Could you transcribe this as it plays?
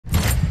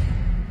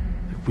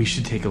We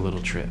should take a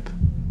little trip.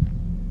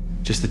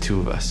 Just the two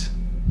of us.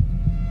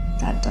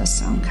 That does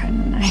sound kind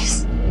of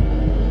nice.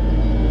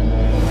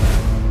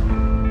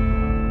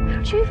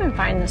 How'd you even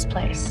find this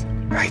place?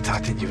 I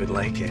thought that you would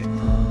like it.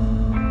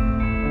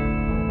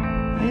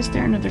 Why is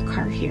there another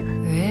car here?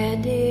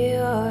 Ready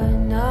or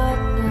not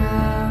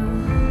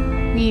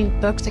now. We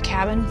booked the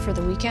cabin for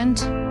the weekend.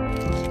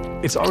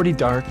 It's already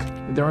dark.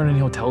 There aren't any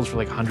hotels for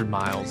like 100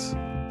 miles.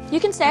 You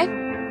can stay.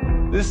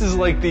 This is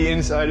like the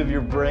inside of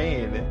your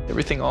brain.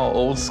 Everything all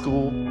old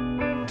school.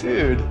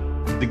 Dude.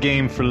 The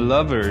game for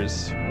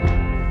lovers.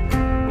 But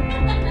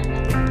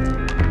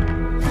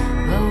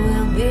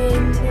we'll be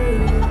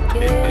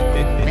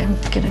together I'm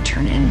gonna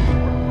turn in.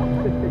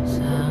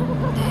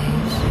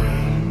 someday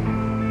soon.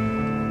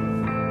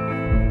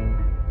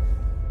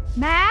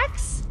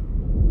 Max?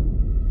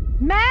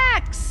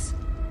 Max!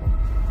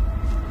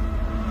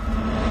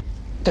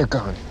 They're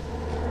gone.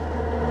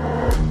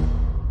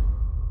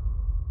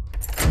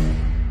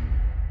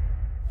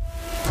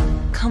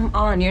 Come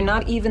on, you're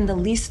not even the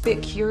least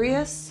bit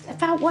curious?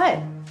 About what?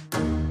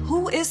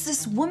 Who is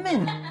this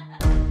woman?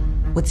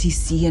 What's he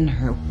see in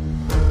her?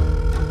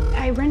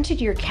 I rented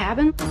your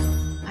cabin.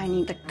 I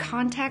need the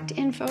contact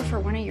info for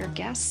one of your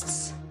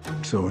guests.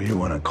 So you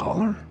want to call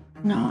her?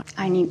 No,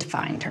 I need to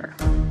find her.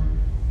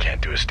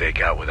 Can't do a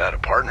stakeout without a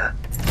partner.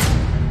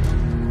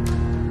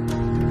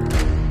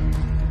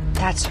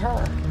 That's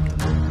her.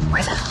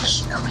 Where the hell is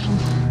she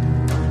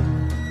going?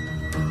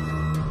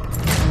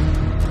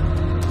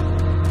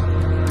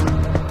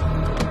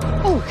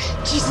 Oh,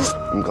 Jesus.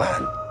 I'm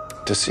glad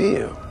to see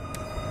you.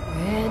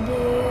 Ready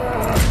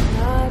or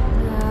not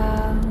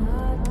now.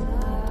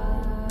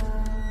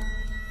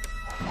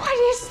 What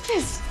is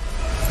this?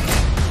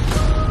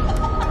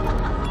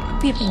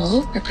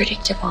 People are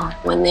predictable.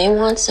 When they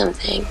want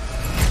something,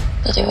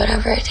 they'll do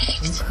whatever it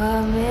takes.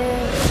 Coming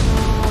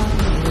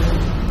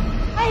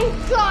I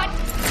thought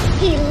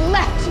he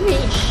left me.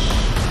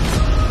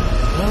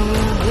 on. But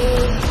we'll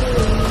be